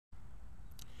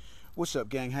What's up,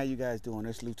 gang? How you guys doing?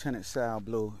 It's Lieutenant Sal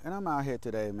Blue, and I'm out here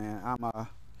today, man.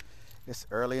 It's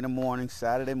early in the morning,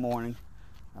 Saturday morning.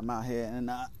 I'm out here,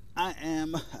 and I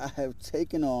have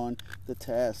taken on the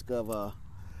task of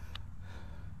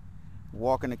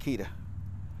walking Akita.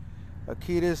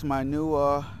 Akita is my new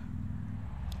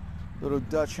little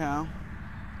Dutch hound,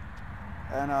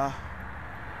 and I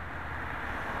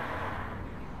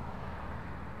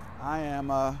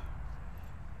am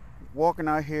walking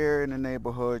out here in the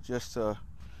neighborhood, just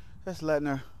letting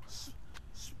her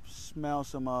smell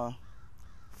some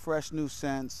fresh new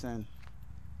scents, and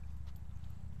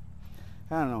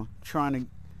I don't know, trying to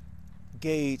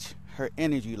gauge her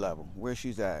energy level, where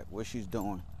she's at, what she's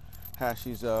doing, how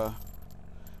she's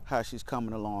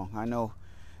coming along. I know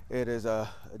it is a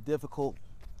difficult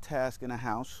task in a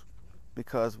house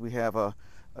because we have a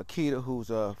Akita who's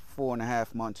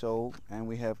 4.5 months old, and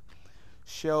we have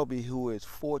Shelby, who is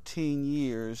 14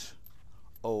 years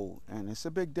old, and it's a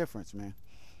big difference, man.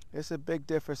 It's a big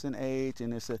difference in age,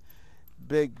 and it's a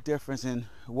big difference in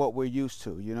what we're used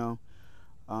to, you know.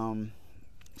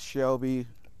 Shelby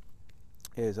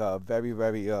is very,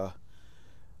 very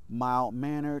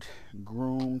mild-mannered,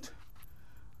 groomed,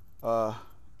 to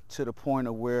the point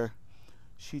of where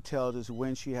she tells us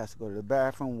when she has to go to the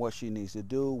bathroom, what she needs to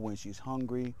do, when she's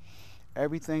hungry,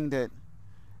 everything that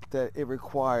it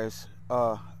requires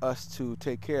us to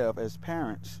take care of as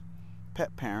parents,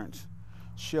 pet parents.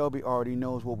 Shelby already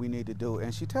knows what we need to do,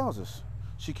 and she tells us.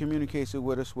 She communicates it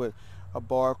with us with a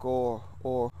bark or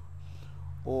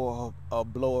a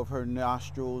blow of her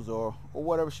nostrils, or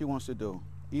whatever she wants to do.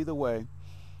 Either way,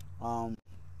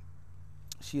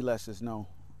 she lets us know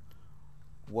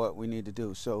what we need to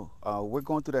do. So we're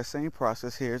going through that same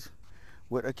process here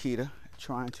with Akita,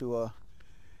 trying to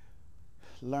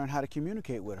learn how to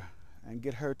communicate with her and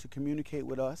get her to communicate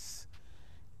with us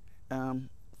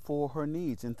for her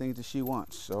needs and things that she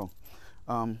wants. So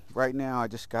right now I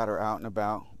just got her out and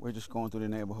about. We're just going through the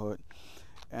neighborhood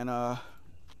and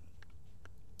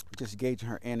just gauging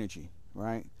her energy,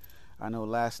 right? I know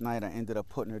last night I ended up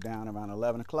putting her down around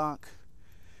 11 o'clock,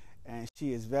 and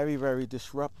she is very, very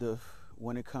disruptive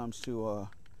when it comes to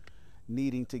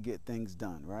needing to get things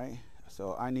done, right?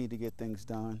 So I need to get things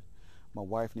done. My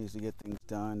wife needs to get things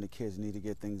done. The kids need to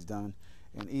get things done.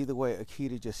 And either way,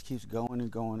 Akita just keeps going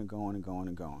and going and going and going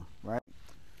and going, right?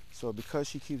 So because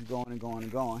she keeps going and going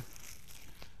and going,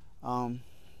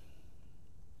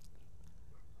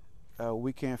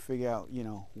 we can't figure out, you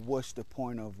know, what's the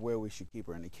point of where we should keep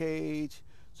her in the cage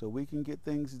so we can get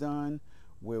things done,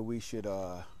 where we should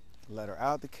let her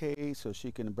out the cage so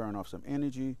she can burn off some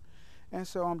energy. And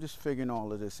so I'm just figuring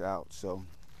all of this out. So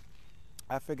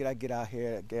I figured I'd get out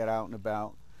here, get out and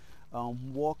about,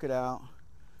 walk it out,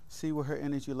 see where her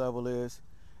energy level is,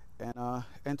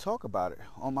 and talk about it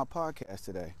on my podcast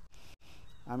today.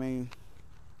 I mean,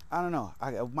 I don't know.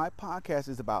 My podcast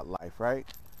is about life, right?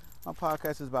 My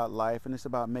podcast is about life, and it's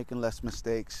about making less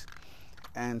mistakes.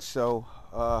 And so,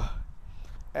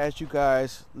 as you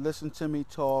guys listen to me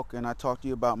talk, and I talk to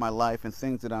you about my life and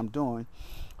things that I'm doing,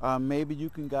 maybe you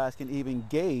guys can even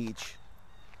gauge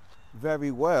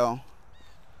very well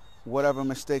whatever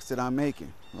mistakes that I'm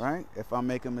making, right? If I'm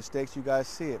making mistakes, you guys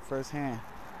see it firsthand.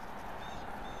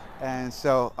 And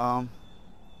so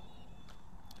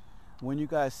when you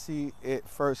guys see it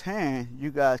firsthand,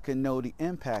 you guys can know the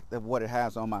impact of what it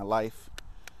has on my life,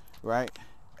 right?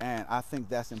 And I think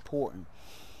that's important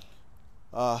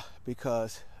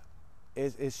because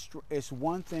it's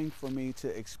one thing for me to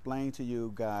explain to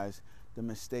you guys the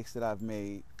mistakes that I've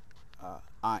made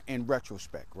in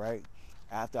retrospect, right?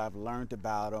 After I've learned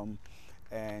about them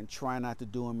and try not to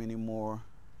do them anymore.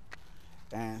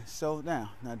 And so now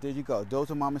there you go.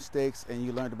 Those are my mistakes, and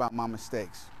you learned about my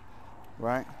mistakes,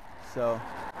 right? So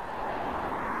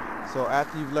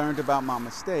after you've learned about my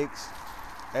mistakes,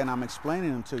 and I'm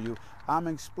explaining them to you, I'm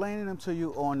explaining them to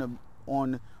you on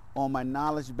my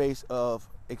knowledge base of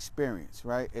experience,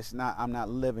 right? I'm not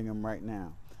living them right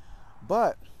now.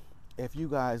 But if you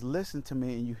guys listen to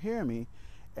me and you hear me,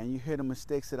 and you hear the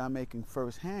mistakes that I'm making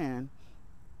firsthand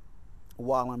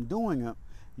while I'm doing it,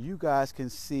 you guys can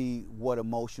see what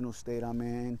emotional state I'm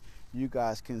in. You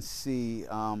guys can see,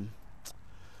 the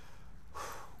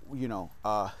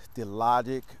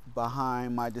logic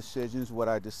behind my decisions, what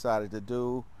I decided to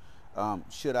do.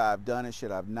 Should I have done it?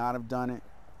 Should I not have done it?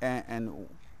 And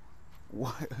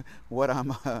what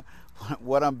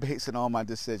I'm basing all my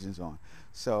decisions on.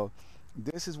 So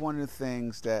this is one of the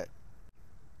things that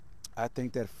I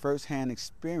think that firsthand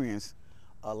experience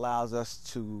allows us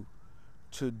to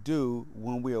do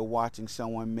when we are watching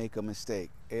someone make a mistake.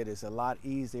 It is a lot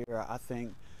easier, I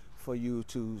think, for you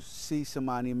to see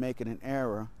somebody making an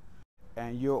error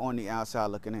and you're on the outside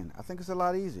looking in. I think it's a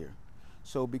lot easier.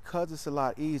 So because it's a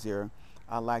lot easier,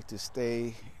 I like to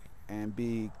stay and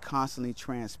be constantly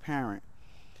transparent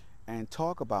and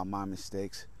talk about my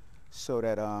mistakes so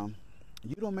that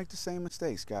you don't make the same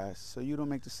mistakes, guys. So you don't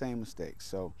make the same mistakes.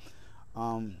 So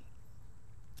um,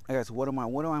 I guess what do I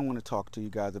want to talk to you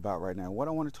guys about right now? What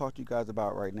I want to talk to you guys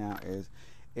about right now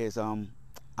is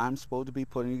I'm supposed to be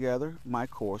putting together my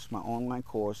course, my online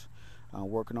course,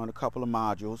 working on a couple of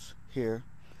modules here,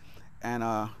 and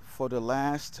for the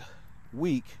last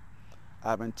week,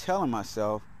 I've been telling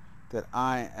myself that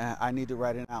I need to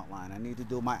write an outline. I need to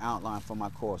do my outline for my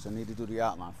course. I need to do the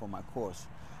outline for my course,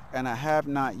 and I have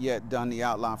not yet done the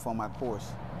outline for my course.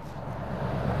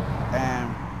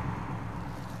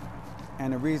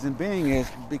 And the reason being is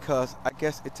because I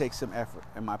guess it takes some effort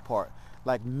in my part,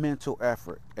 like mental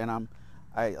effort. And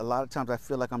a lot of times I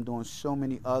feel like I'm doing so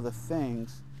many other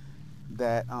things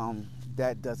that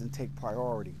that doesn't take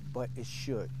priority, but it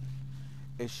should.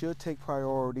 It should take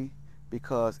priority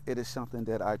because it is something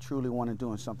that I truly want to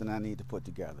do and something I need to put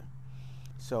together.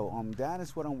 So that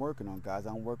is what I'm working on, guys.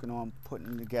 I'm working on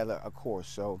putting together a course.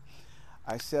 So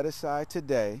I set aside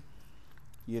today,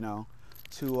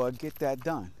 to get that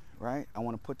done, right? I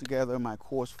want to put together my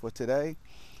course for today.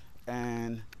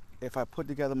 And if I put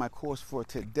together my course for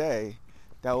today,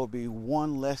 that will be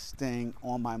one less thing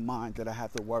on my mind that I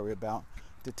have to worry about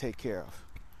to take care of.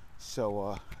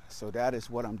 So that is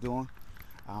what I'm doing.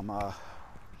 I'm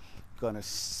gonna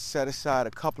set aside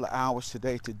a couple of hours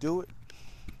today to do it.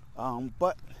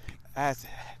 But as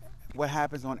what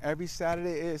happens on every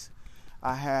Saturday is,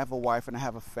 I have a wife and I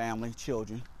have a family,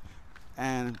 children,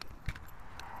 and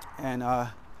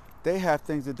they have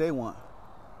things that they want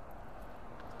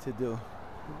to do.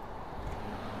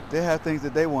 They have things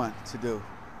that they want to do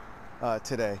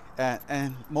today,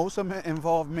 and most of them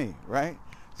involve me, right?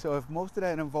 So if most of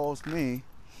that involves me,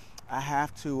 I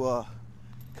have to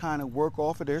kind of work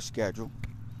off of their schedule,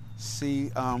 see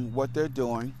what they're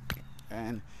doing,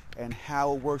 and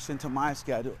how it works into my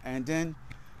schedule, and then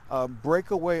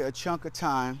break away a chunk of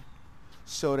time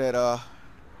so that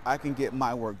I can get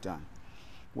my work done,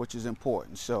 which is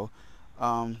important. So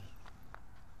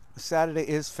Saturday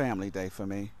is family day for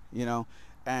me,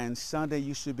 and Sunday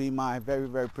used to be my very,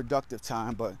 very productive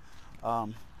time, but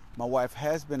my wife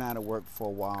has been out of work for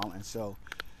a while, and so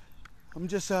I'm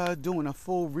just doing a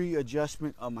full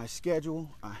readjustment of my schedule,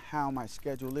 how my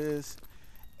schedule is,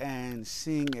 and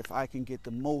seeing if I can get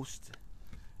the most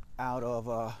out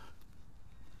of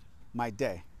my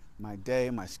day,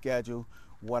 my schedule,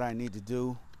 what I need to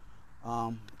do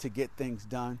to get things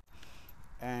done,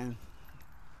 and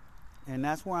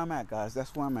that's where I'm at, guys.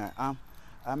 That's where I'm at.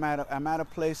 I'm at a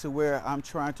place where I'm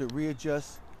trying to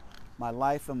readjust my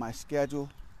life and my schedule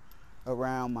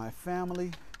around my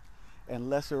family and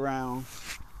less around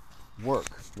work,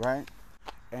 right?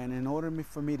 And in order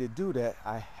for me to do that,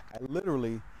 I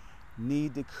literally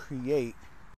need to create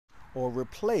or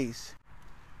replace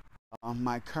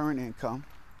my current income,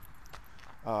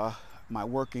 my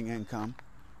working income,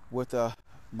 with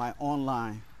my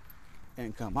online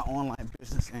income, my online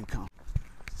business income.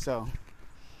 So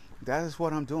that is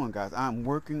what I'm doing, guys. I'm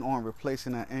working on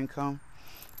replacing that income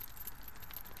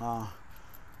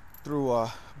through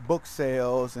book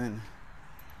sales and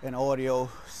audio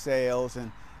sales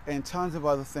and tons of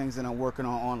other things that I'm working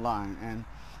on online.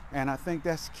 And I think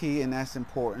that's key and that's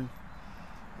important.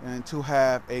 And to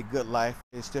have a good life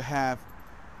is to have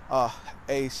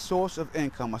a source of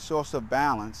income, a source of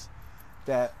balance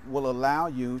that will allow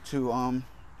you to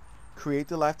create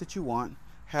the life that you want,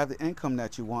 have the income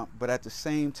that you want, but at the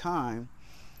same time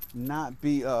not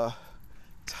be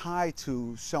tied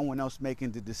to someone else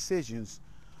making the decisions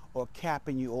or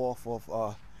capping you off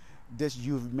of this,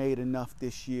 you've made enough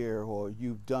this year, or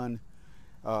you've done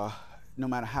no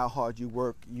matter how hard you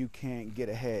work, you can't get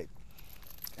ahead.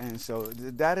 And so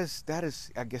that is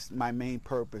I guess my main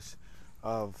purpose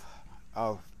of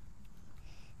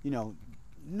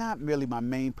not merely my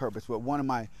main purpose, but one of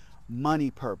my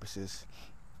money purposes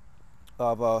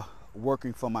of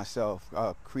working for myself,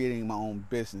 creating my own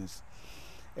business,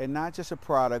 and not just a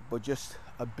product, but just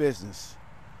a business,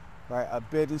 right? A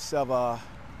business of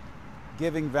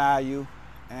giving value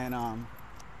and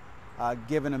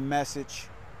giving a message,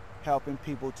 helping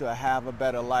people to have a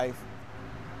better life.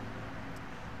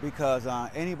 Because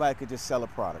anybody could just sell a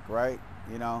product, right?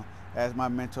 As my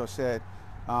mentor said,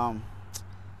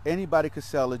 anybody could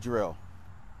sell a drill,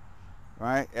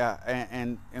 right?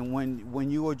 And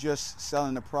when you are just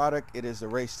selling a product, it is a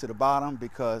race to the bottom,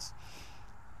 because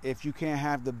if you can't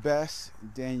have the best,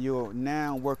 then you're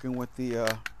now working with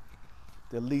the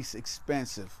least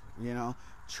expensive,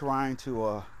 trying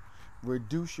to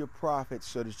reduce your profits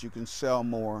so that you can sell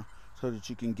more, so that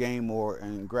you can gain more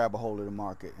and grab a hold of the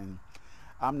market. And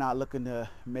I'm not looking to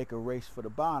make a race for the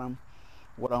bottom.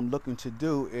 What I'm looking to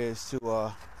do is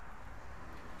to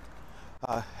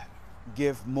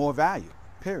give more value,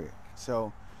 period.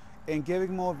 So in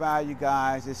giving more value,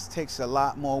 guys, it takes a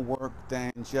lot more work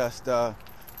than just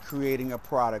creating a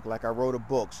product. Like I wrote a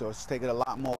book, so it's taking a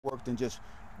lot more work than just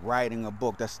writing a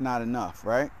book. That's not enough,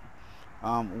 right?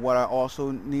 What I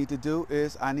also need to do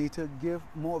is I need to give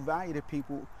more value to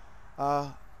people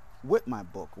with my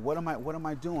book. What am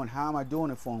I doing? How am I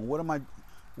doing it for them?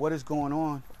 What is going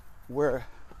on where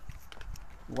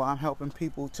I'm helping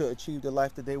people to achieve the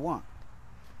life that they want?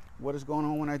 What is going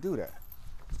on when I do that?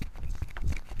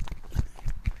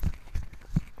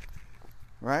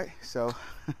 Right? So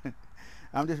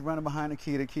I'm just running behind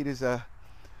Akita. Akita's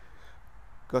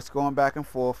just going back and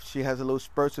forth. She has a little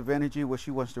spurts of energy where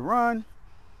she wants to run,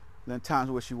 then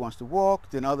times where she wants to walk,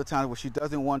 then other times where she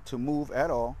doesn't want to move at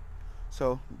all.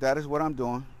 So that is what I'm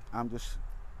doing. I'm just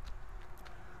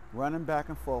running back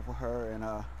and forth with her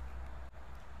and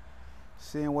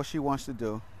seeing what she wants to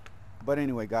do. But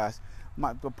anyway, guys,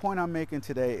 the point I'm making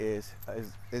today is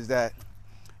that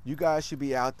you guys should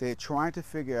be out there trying to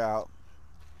figure out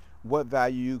what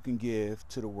value you can give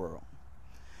to the world.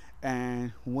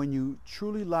 And when you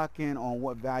truly lock in on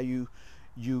what value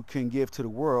you can give to the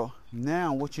world,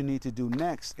 now what you need to do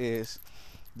next is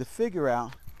to figure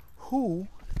out who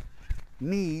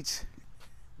needs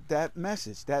that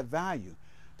message, that value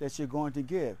that you're going to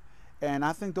give. And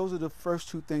I think those are the first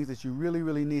two things that you really,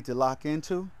 really need to lock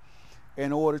into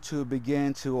in order to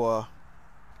begin to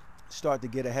start to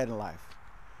get ahead in life.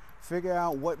 Figure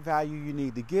out what value you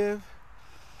need to give,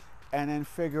 and then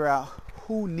figure out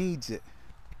who needs it.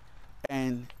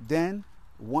 And then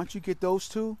once you get those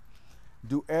two,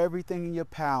 do everything in your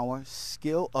power,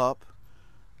 skill up,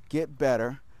 get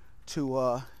better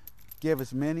to give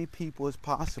as many people as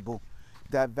possible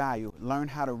that value. Learn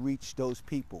how to reach those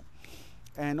people.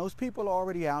 And those people are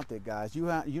already out there, guys. You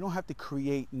don't have to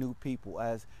create new people.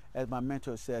 As my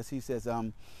mentor says, he says,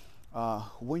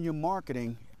 when you're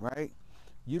marketing, right,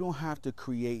 you don't have to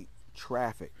create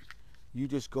traffic. You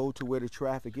just go to where the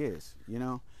traffic is, you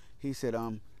know. He said,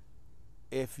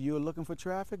 if you're looking for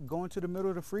traffic, go into the middle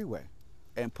of the freeway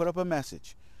and put up a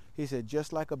message. He said,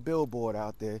 just like a billboard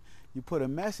out there, you put a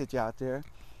message out there,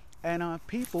 and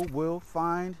people will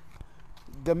find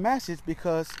the message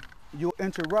because you'll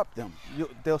interrupt them.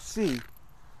 They'll see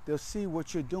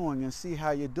what you're doing and see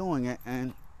how you're doing it,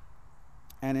 and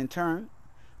in turn,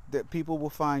 that people will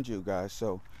find you, guys.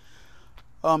 So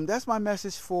that's my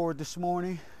message for this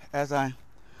morning. As I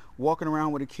walking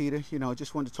around with Akita, you know,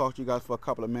 just wanted to talk to you guys for a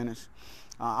couple of minutes.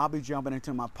 I'll be jumping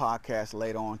into my podcast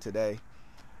later on today,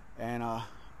 and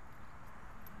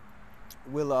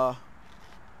we'll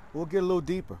get a little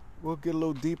deeper. We'll get a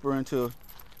little deeper into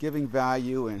giving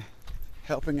value and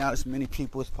helping out as many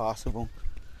people as possible.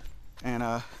 And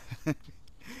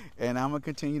and I'm gonna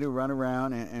continue to run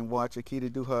around and watch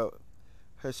Akita do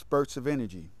her spurts of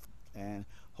energy. And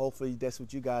hopefully that's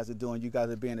what you guys are doing. You guys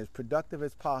are being as productive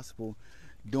as possible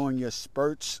during your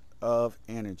spurts of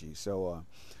energy. So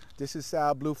this is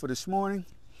Sal Blue for this morning,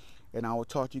 and I will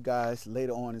talk to you guys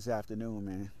later on this afternoon,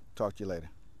 man. Talk to you later.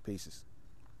 Pieces.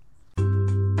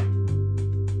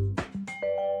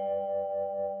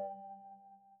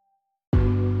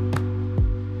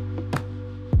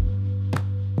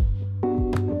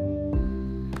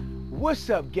 What's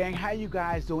up, gang? How you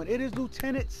guys doing? It is Lt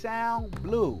Sal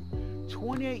Blue,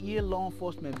 28-year law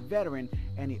enforcement veteran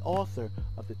and the author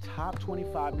of the top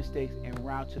 25 mistakes en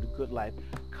route to the good life,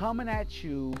 coming at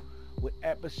you with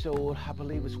episode, I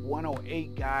believe it's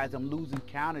 108, guys. I'm losing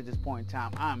count at this point in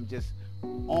time. I'm just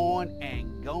on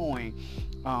and going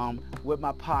with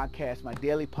my podcast, my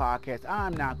daily podcast.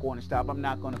 I'm not going to stop. I'm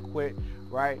not going to quit,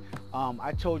 right?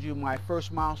 I told you my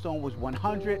first milestone was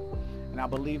 100. And I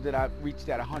believe that I reached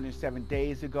that 107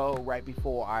 days ago, right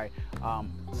before I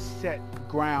set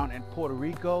ground in Puerto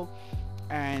Rico.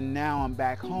 And now I'm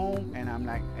back home, and I'm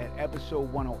like at episode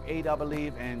 108, I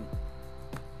believe. And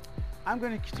I'm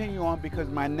going to continue on because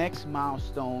my next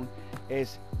milestone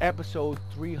is episode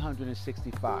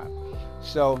 365.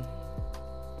 So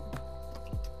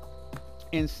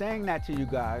in saying that to you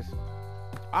guys,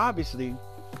 obviously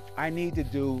I need to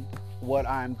do what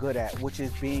I'm good at, which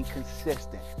is being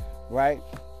consistent. Right?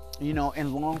 You know,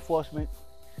 in law enforcement,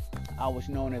 I was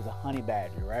known as a honey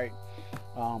badger, right?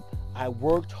 I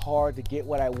worked hard to get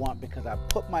what I want because I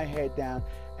put my head down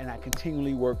and I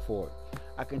continually work for it.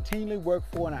 I continually work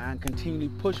for it and I continually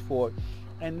push for it.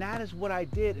 And that is what I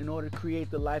did in order to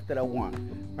create the life that I want,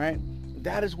 right?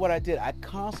 that is what I did. I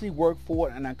constantly worked for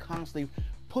it and I constantly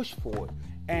pushed for it.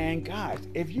 And guys,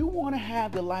 if you want to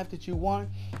have the life that you want,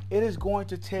 it is going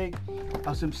to take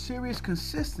some serious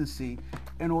consistency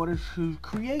in order to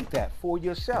create that for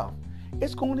yourself.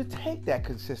 It's going to take that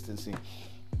consistency.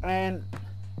 And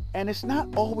it's not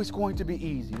always going to be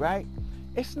easy, right?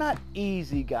 It's not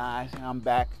easy, guys. And I'm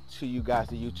back to you guys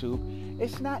to YouTube.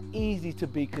 It's not easy to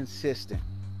be consistent,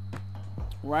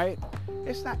 right?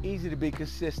 It's not easy to be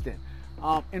consistent.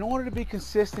 In order to be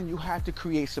consistent, you have to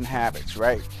create some habits,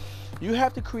 right? You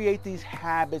have to create these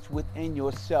habits within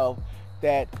yourself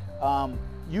that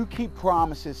you keep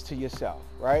promises to yourself,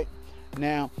 right?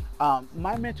 Now,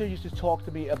 my mentor used to talk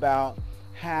to me about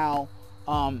how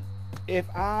if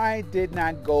I did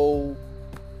not go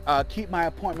keep my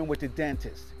appointment with the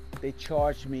dentist, they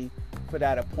charged me for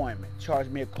that appointment,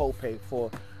 charged me a copay for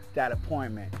that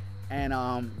appointment. And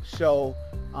so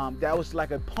that was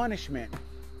like a punishment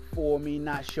for me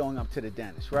not showing up to the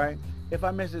dentist, right? If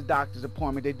I miss a doctor's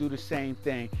appointment, they do the same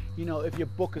thing. You know, if your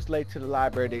book is late to the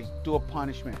library, they do a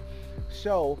punishment.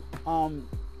 So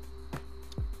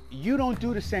you don't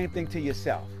do the same thing to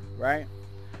yourself, right?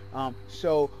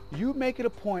 So you make it a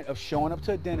point of showing up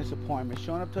to a dentist appointment,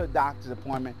 showing up to a doctor's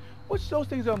appointment, which those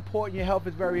things are important. Your health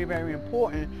is very, very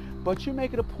important, but you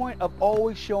make it a point of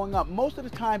always showing up, most of the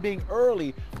time being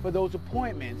early for those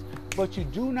appointments, but you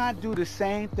do not do the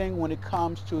same thing when it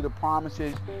comes to the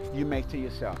promises you make to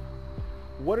yourself.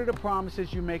 What are the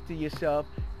promises you make to yourself,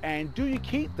 and do you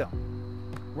keep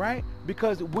them, right?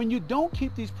 Because when you don't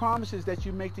keep these promises that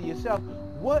you make to yourself,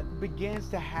 what begins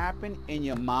to happen in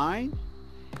your mind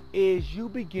is you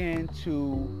begin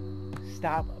to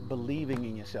stop believing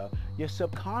in yourself. Your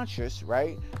subconscious,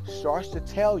 right, starts to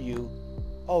tell you,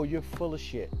 oh, you're full of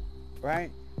shit, right?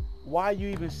 Why are you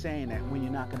even saying that when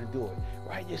you're not going to do it,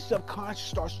 right? Your subconscious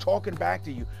starts talking back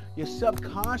to you. Your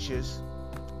subconscious,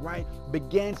 right,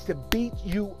 begins to beat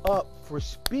you up for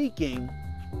speaking,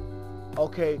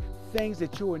 okay, things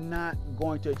that you are not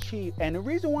going to achieve. And the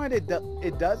reason why it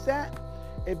does that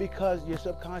is because your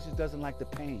subconscious doesn't like the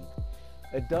pain.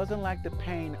 It doesn't like the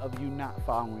pain of you not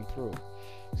following through.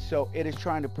 So it is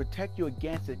trying to protect you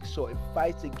against it, so it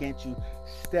fights against you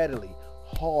steadily,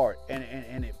 hard,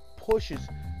 and it pushes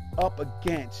up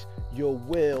against your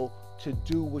will to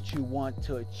do what you want,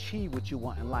 to achieve what you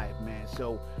want in life, man.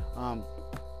 So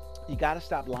you got to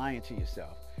stop lying to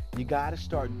yourself. You got to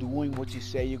start doing what you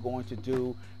say you're going to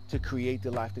do to create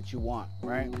the life that you want,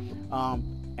 right?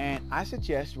 And I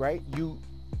suggest, right, you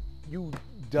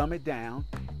dumb it down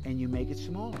and you make it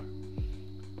smaller.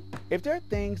 If there are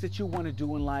things that you want to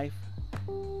do in life,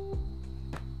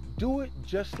 do it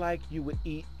just like you would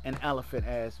eat an elephant,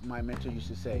 as my mentor used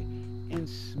to say, in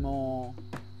small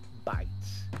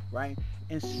bites, right?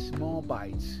 In small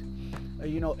bites.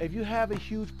 You know, if you have a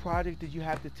huge project that you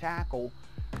have to tackle,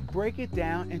 break it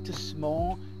down into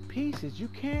small pieces. You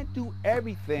can't do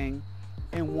everything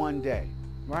in one day,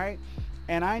 right?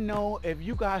 And I know if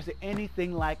you guys are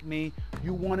anything like me,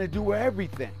 you want to do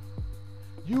everything.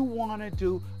 You want to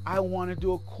do, I want to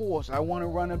do a course. I want to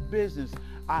run a business.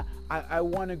 I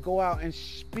want to go out and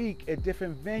speak at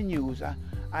different venues.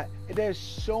 There's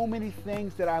so many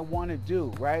things that I want to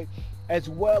do, right? As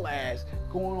well as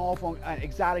going off on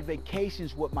exotic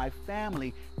vacations with my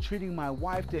family, treating my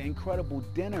wife to incredible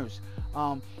dinners,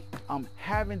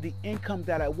 having the income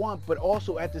that I want, but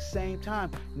also at the same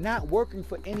time, not working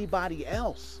for anybody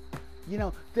else. You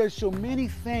know, there's so many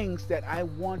things that I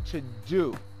want to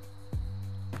do.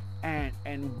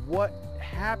 And what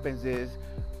happens is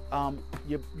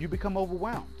you become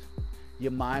overwhelmed.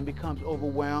 Your mind becomes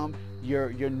overwhelmed.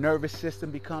 Your nervous system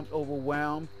becomes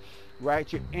overwhelmed,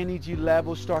 right? Your energy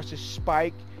level starts to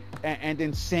spike and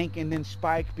then sink and then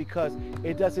spike because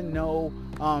it doesn't know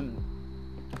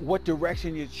what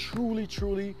direction you're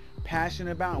truly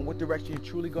passionate about and what direction you're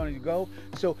truly going to go.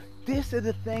 So these are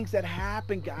the things that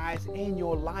happen, guys, in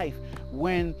your life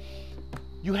when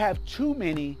you have too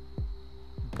many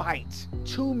bites,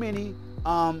 too many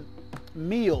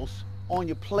meals on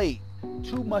your plate,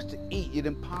 too much to eat. You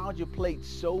done piled your plate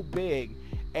so big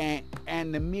and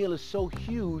the meal is so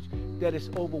huge that it's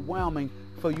overwhelming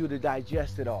for you to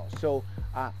digest it all. So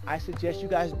I suggest you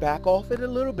guys back off it a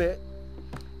little bit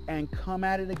and come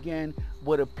at it again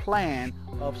with a plan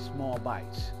of small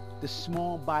bites. The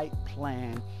small bite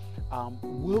plan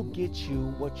will get you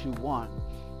what you want,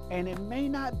 and it may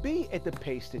not be at the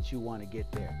pace that you want to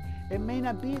get there. It may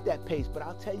not be at that pace, but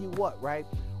I'll tell you what, right?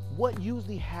 What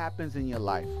usually happens in your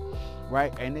life,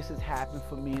 right? And this has happened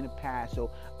for me in the past, so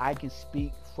I can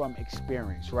speak from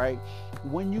experience, right?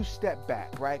 When you step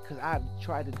back, right? Because I've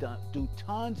tried to do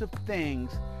tons of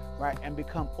things, right? And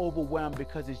become overwhelmed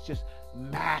because it's just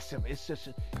massive. It's just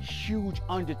a huge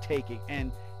undertaking.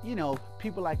 And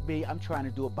people like me, I'm trying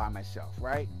to do it by myself,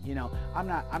 right? I'm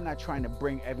not trying to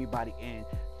bring everybody in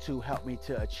to help me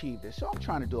to achieve this. So I'm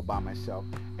trying to do it by myself.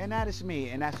 And that is me.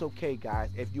 And that's okay, guys,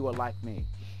 if you are like me.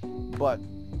 But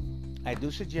I do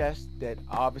suggest that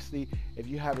obviously if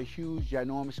you have a huge,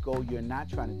 ginormous goal, you're not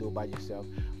trying to do it by yourself.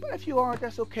 But if you are,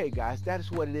 that's okay, guys. That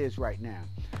is what it is right now.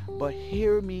 But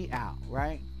hear me out,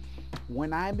 right?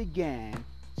 When I began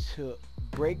to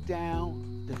break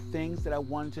down the things that I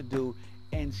wanted to do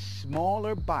in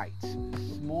smaller bites,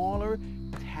 smaller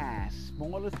tasks,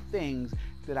 smaller things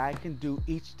that I can do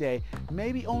each day,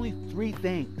 maybe only 3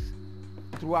 things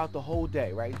throughout the whole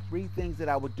day, right? 3 things that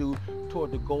I would do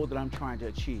toward the goal that I'm trying to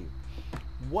achieve.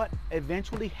 What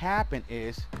eventually happened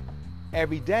is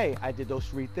every day I did those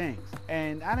 3 things.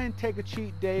 And I didn't take a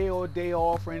cheat day or a day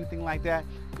off or anything like that.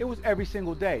 It was every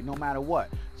single day, no matter what.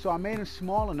 So I made them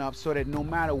small enough so that no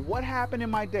matter what happened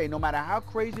in my day, no matter how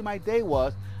crazy my day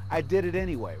was, I did it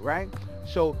anyway, right?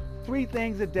 So 3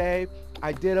 things a day,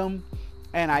 I did them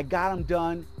and I got them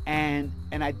done, and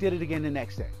I did it again the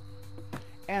next day.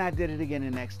 And I did it again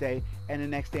the next day, and the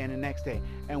next day, and the next day.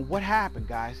 And what happened,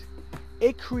 guys?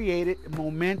 It created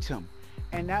momentum,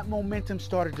 and that momentum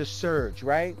started to surge,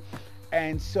 right?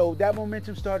 And so that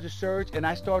momentum started to surge, and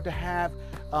I started to have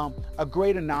a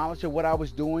greater knowledge of what I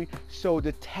was doing. So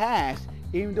the task,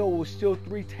 even though it was still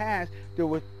 3 tasks, there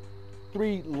were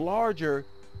 3 larger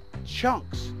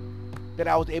chunks that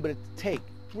I was able to take,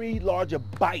 3 larger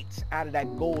bites out of that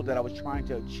goal that I was trying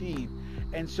to achieve.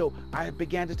 And so I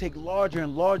began to take larger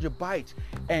and larger bites,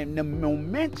 and the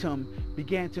momentum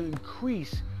began to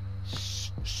increase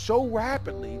so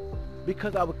rapidly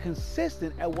because I was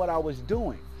consistent at what I was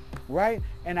doing, right?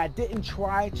 And I didn't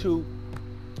try to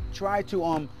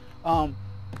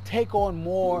take on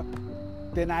more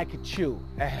than I could chew,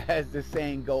 as the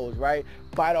saying goes, right?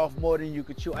 Bite off more than you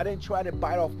could chew. I didn't try to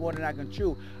bite off more than I could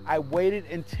chew. I waited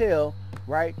until,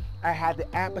 right, I had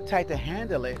the appetite to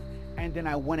handle it, and then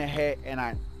I went ahead and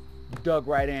I dug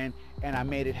right in and I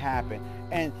made it happen.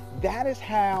 And that is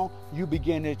how you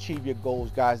begin to achieve your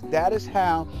goals, guys. That is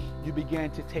how you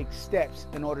begin to take steps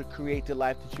in order to create the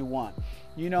life that you want.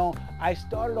 I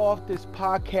started off this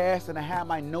podcast and I had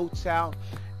my notes out,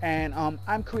 and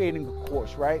I'm creating a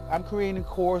course, right? I'm creating a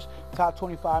course, Top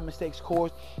 25 Mistakes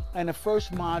course, and the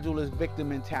first module is victim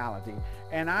mentality.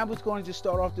 And I was going to just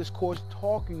start off this course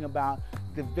talking about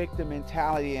the victim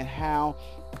mentality and how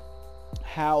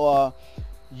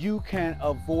you can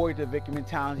avoid the victim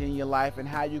mentality in your life, and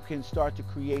how you can start to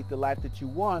create the life that you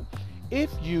want if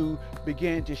you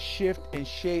begin to shift and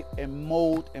shape and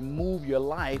mold and move your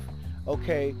life,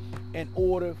 okay, in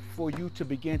order for you to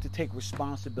begin to take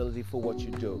responsibility for what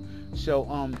you do. So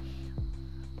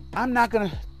I'm not going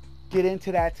to get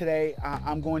into that today.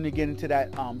 I'm going to get into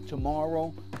that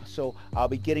tomorrow. So I'll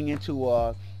be getting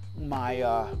into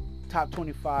my Top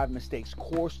 25 Mistakes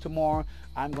course tomorrow.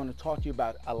 I'm going to talk to you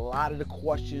about a lot of the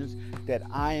questions that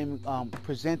I am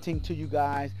presenting to you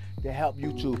guys to help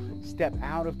you to step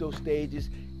out of those stages.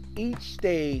 Each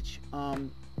stage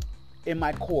in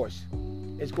my course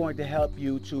is going to help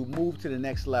you to move to the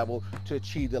next level to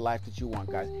achieve the life that you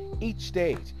want, guys. Each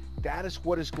stage, that is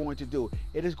what it's going to do.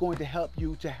 It is going to help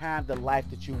you to have the life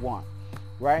that you want,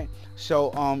 right?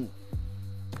 So,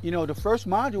 the first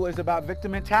module is about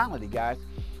victim mentality, guys.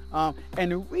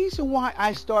 And the reason why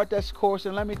I start this course,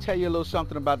 and let me tell you a little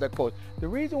something about that course. The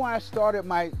reason why I started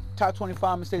my Top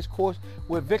 25 Mistakes course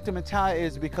with victim mentality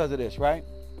is because of this, right?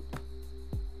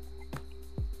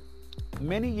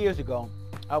 Many years ago,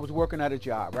 I was working at a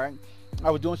job, right?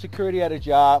 I was doing security at a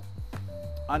job,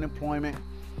 unemployment,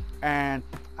 and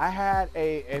I had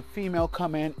a female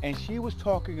come in, and she was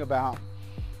talking about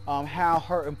how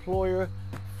her employer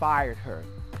fired her.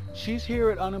 She's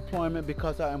here at unemployment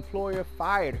because her employer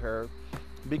fired her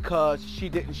because she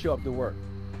didn't show up to work.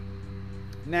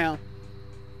 Now,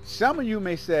 some of you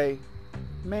may say,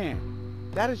 man,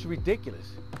 that is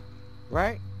ridiculous,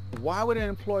 right? Why would an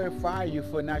employer fire you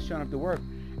for not showing up to work?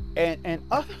 And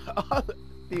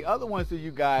the other ones of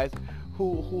you guys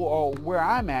who are where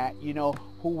I'm at,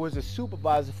 who was a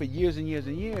supervisor for years and years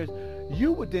and years,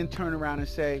 you would then turn around and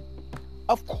say,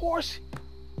 of course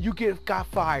you got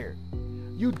fired.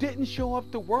 You didn't show up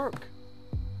to work,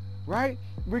 right?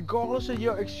 Regardless of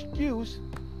your excuse,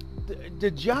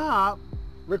 the job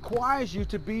requires you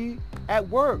to be at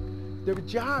work. The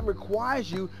job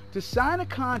requires you to sign a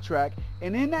contract,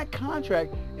 and in that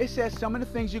contract, it says some of the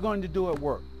things you're going to do at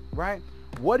work, right?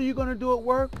 What are you going to do at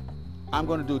work? I'm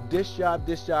going to do this job,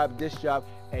 this job, this job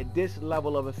at this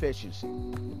level of efficiency.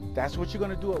 That's what you're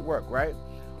going to do at work, right?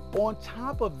 On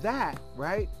top of that,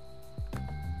 right,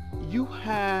 you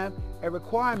have a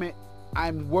requirement.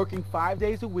 I'm working 5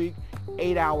 days a week,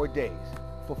 8-hour days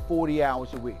for 40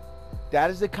 hours a week. That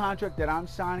is the contract that I'm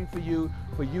signing for you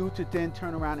to then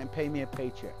turn around and pay me a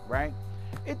paycheck, right?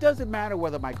 It doesn't matter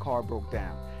whether my car broke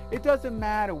down. It doesn't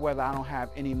matter whether I don't have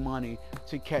any money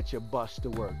to catch a bus to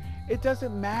work. It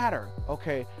doesn't matter,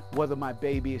 okay, whether my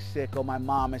baby is sick or my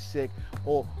mom is sick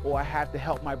or I have to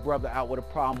help my brother out with a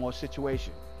problem or a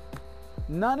situation.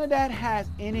 None of that has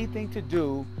anything to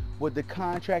do with the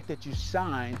contract that you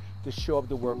signed to show up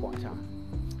to work on time.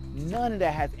 None of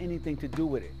that has anything to do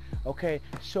with it, okay?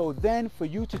 So then for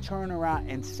you to turn around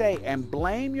and say and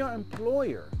blame your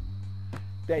employer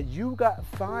that you got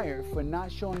fired for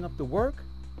not showing up to work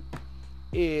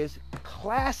is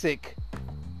classic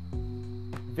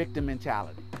victim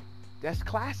mentality. That's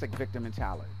classic victim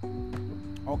mentality,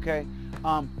 okay?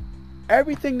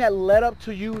 Everything that led up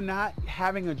to you not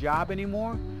having a job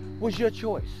anymore was your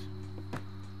choice.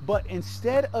 But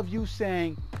instead of you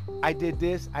saying, I did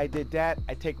this, I did that,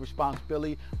 I take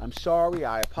responsibility, I'm sorry,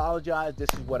 I apologize, this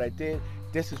is what I did,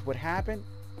 this is what happened.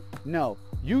 No,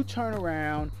 you turn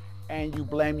around and you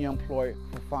blame your employer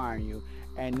for firing you.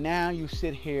 And now you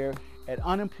sit here at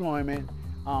unemployment,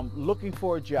 looking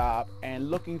for a job and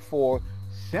looking for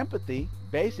sympathy,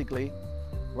 basically,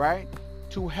 right?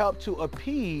 To help to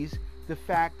appease the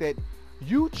fact that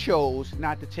you chose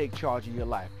not to take charge of your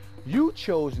life. You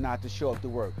chose not to show up to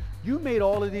work. You made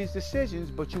all of these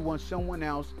decisions, but you want someone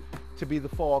else to be the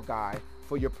fall guy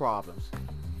for your problems.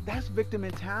 That's victim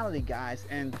mentality, guys.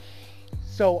 And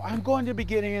so I'm going to be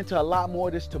getting into a lot more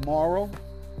of this tomorrow.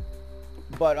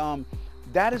 But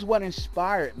that is what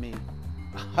inspired me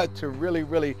to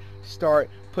really start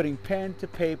putting pen to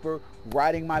paper,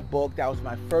 writing my book. That was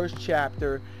my first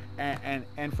chapter.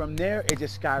 And from there, it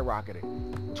just skyrocketed.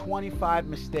 25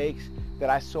 mistakes that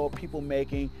I saw people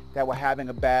making that were having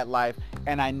a bad life,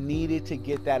 and I needed to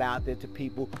get that out there to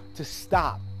people to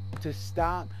stop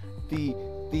the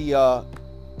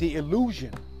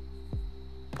illusion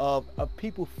of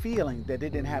people feeling that they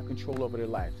didn't have control over their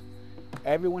lives.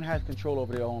 Everyone has control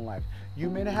over their own life. You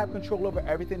may not have control over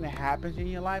everything that happens in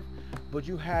your life, but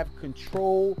you have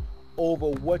control over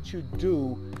what you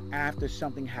do after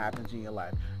something happens in your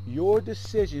life. Your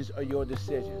decisions are your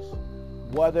decisions.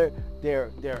 Whether they're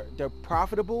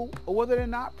profitable or whether they're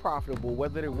not profitable,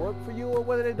 whether they work for you or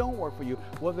whether they don't work for you,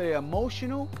 whether they're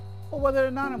emotional or whether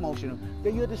they're not emotional.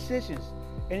 They're your decisions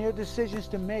and your decisions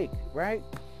to make, right?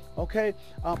 Okay,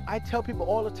 I tell people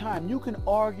all the time, you can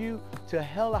argue to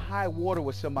hell or high water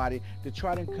with somebody to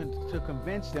try to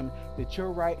convince them that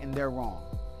you're right and they're wrong.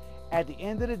 At the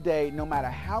end of the day, no matter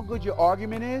how good your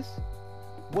argument is,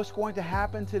 what's going to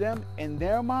happen to them in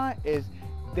their mind is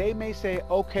they may say,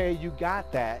 okay, you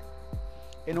got that,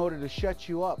 in order to shut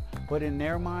you up. But in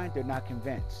their mind, they're not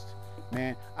convinced.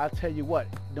 Man, I'll tell you what,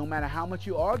 no matter how much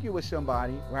you argue with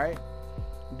somebody, right,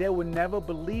 they will never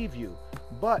believe you.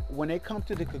 But when they come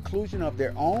to the conclusion of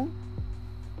their own,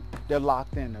 they're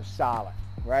locked in, they're solid,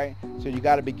 right? So you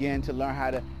got to begin to learn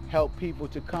how to help people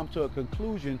to come to a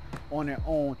conclusion on their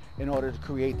own in order to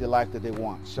create the life that they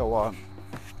want. So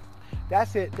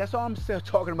that's it. That's all I'm still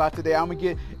talking about today. I'm going to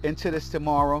get into this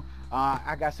tomorrow.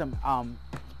 I got some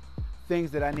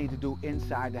things that I need to do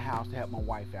inside the house to help my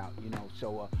wife out, you know.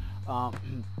 So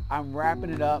I'm wrapping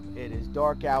it up. It is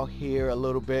dark out here a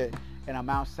little bit, and I'm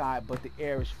outside, but the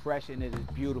air is fresh and it is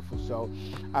beautiful. So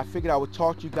I figured I would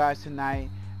talk to you guys tonight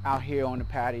out here on the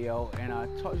patio and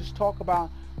just talk about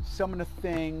some of the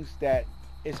things that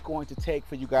it's going to take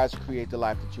for you guys to create the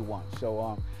life that you want.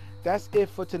 So that's it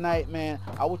for tonight, man.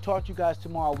 I will talk to you guys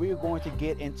tomorrow. We are going to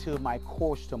get into my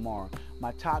course tomorrow,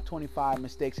 my top 25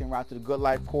 mistakes en route to the good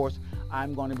life course.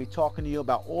 I'm going to be talking to you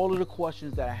about all of the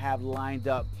questions that I have lined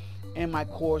up in my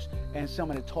course and some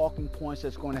of the talking points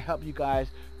that's going to help you guys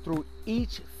through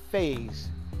each phase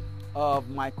of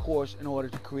my course in order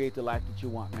to create the life that you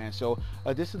want, man. So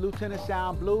this is Lt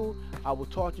Sal Blue. I will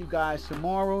talk to you guys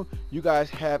tomorrow. You guys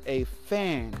have a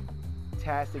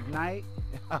fantastic night.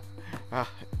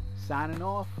 Signing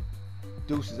off.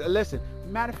 Deuces. Listen,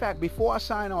 matter of fact, before I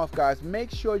sign off, guys,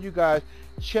 make sure you guys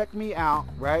check me out,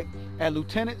 right, at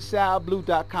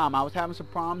LieutenantSalBlue.com. I was having some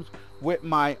problems with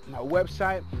my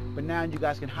website, but now you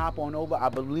guys can hop on over. I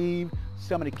believe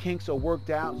some of the kinks are worked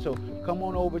out, so come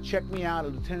on over, check me out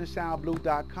at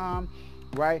LieutenantSalBlue.com,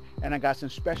 right? And I got some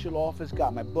special offers.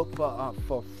 Got my book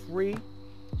for free,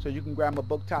 so you can grab my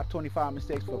book, Top 25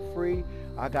 Mistakes, for free.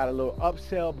 I got a little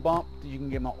upsell bump. You can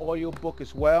get my audio book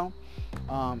as well.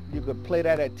 You can play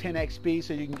that at 10x speed,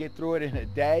 so you can get through it in a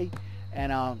day.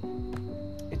 And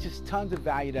it's just tons of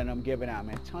value that I'm giving out,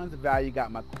 man. Tons of value.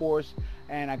 Got my course,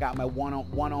 and I got my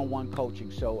one-on-one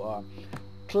coaching. So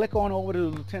click on over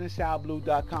to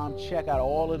LieutenantSalBlue.com. Check out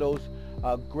all of those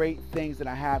great things that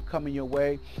I have coming your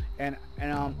way. And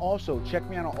also check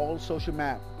me out on all the social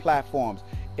platforms: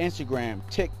 Instagram,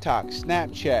 TikTok,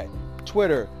 Snapchat,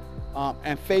 Twitter,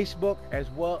 and Facebook, as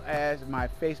well as my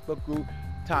Facebook group,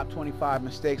 Top 25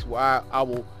 Mistakes, where I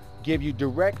will give you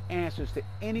direct answers to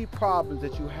any problems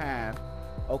that you have,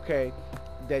 okay,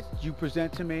 that you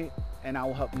present to me, and I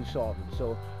will help you solve them.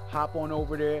 So hop on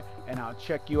over there, and I'll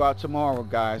check you out tomorrow,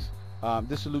 guys.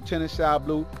 This is Lieutenant Sal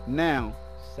Blue, now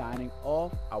signing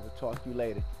off. I will talk to you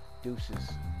later.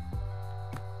 Deuces.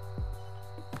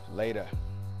 Later.